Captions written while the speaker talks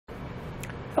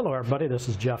Hello everybody, this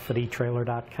is Jeff at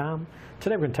etrailer.com.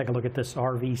 Today we're going to take a look at this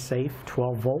RV safe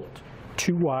 12 volt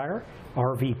 2-wire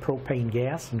RV propane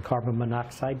gas and carbon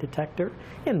monoxide detector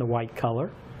in the white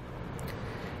color.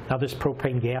 Now this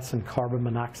propane gas and carbon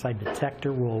monoxide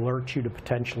detector will alert you to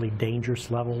potentially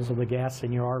dangerous levels of the gas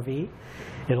in your RV.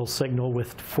 It'll signal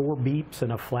with 4 beeps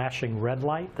and a flashing red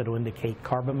light that will indicate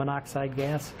carbon monoxide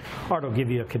gas, or it'll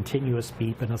give you a continuous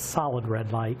beep and a solid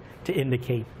red light to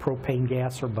indicate propane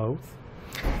gas or both.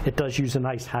 It does use a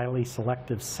nice highly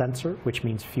selective sensor, which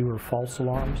means fewer false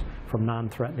alarms from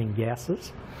non-threatening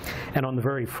gases. And on the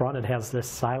very front it has this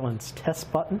silence test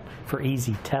button for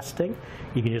easy testing.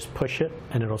 You can just push it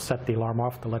and it'll set the alarm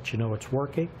off to let you know it's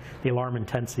working. The alarm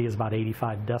intensity is about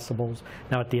 85 decibels.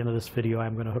 Now at the end of this video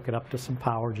I'm going to hook it up to some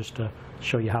power just to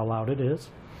show you how loud it is.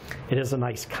 It is a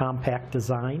nice compact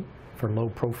design for low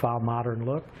profile modern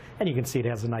look, and you can see it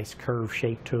has a nice curved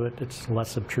shape to it. It's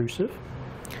less obtrusive.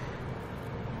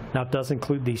 Now it does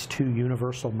include these 2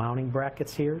 universal mounting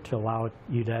brackets here to allow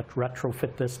you to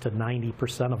retrofit this to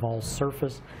 90% of all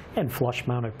surface and flush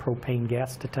mounted propane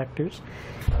gas detectors.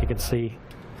 You can see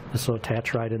this will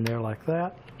attach right in there like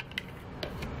that.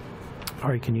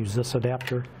 Or you can use this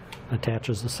adapter, it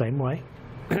attaches the same way.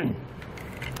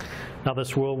 Now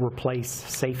this will replace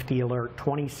Safety Alert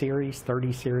 20 series,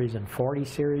 30 series, and 40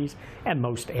 series, and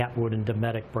most Atwood and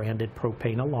Dometic branded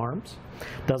propane alarms.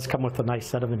 It does come with a nice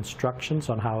set of instructions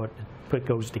on how it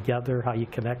goes together, how you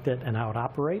connect it, and how it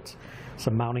operates.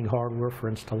 Some mounting hardware for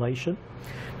installation.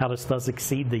 Now this does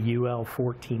exceed the UL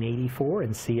 1484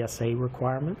 and CSA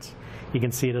requirements. You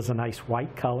can see it as a nice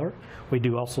white color. We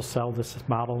do also sell this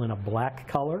model in a black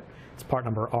color. It's part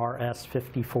number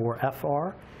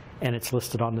RS54FR. And it's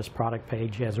listed on this product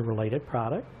page as a related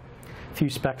product. A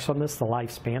few specs on this: the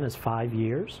lifespan is 5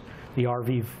 years. The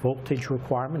RV voltage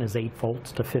requirement is 8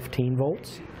 volts to 15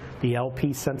 volts. The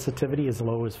LP sensitivity is as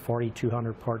low as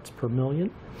 4,200 parts per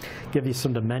million. Give you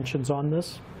some dimensions on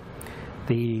this.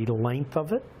 The length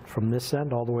of it from this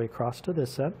end all the way across to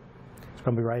this end, it's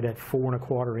going to be right at 4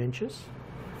 1/4 inches.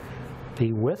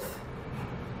 The width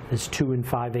is 2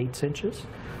 5/8 inches.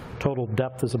 Total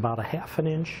depth is about 1/2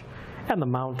 inch. And the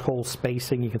mount hole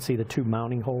spacing, you can see the 2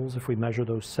 mounting holes, if we measure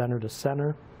those center to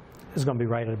center, is going to be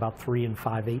right at about 3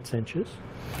 5/8 inches.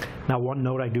 Now one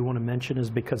note I do want to mention is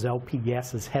because LP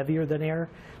gas is heavier than air,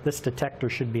 this detector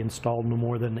should be installed no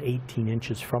more than 18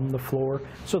 inches from the floor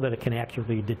so that it can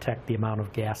accurately detect the amount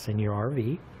of gas in your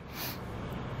RV.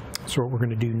 So what we're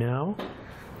going to do now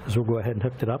is we'll go ahead and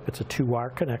hook it up. It's a 2-wire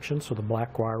connection, so the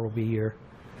black wire will be your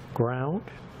ground.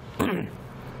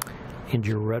 And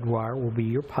your red wire will be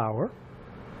your power.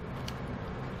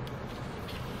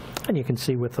 And you can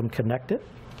see with them connected,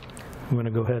 I'm going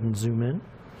to go ahead and zoom in,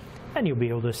 and you'll be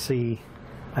able to see,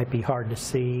 might be hard to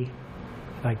see,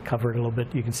 I cover it a little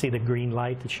bit, you can see the green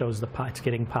light that shows it's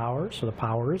getting power, so the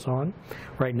power is on.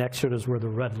 Right next to it is where the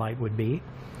red light would be.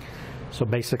 So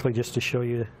basically just to show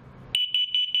you,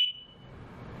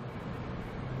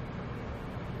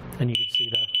 and you can see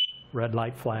the red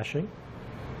light flashing.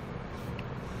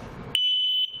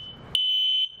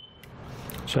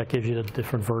 So that gives you the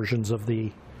different versions of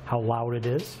how loud it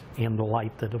is and the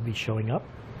light that will be showing up.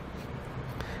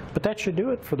 But that should do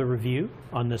it for the review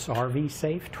on this RV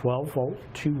safe 12 volt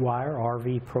 2-wire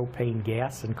RV propane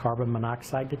gas and carbon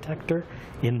monoxide detector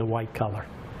in the white color.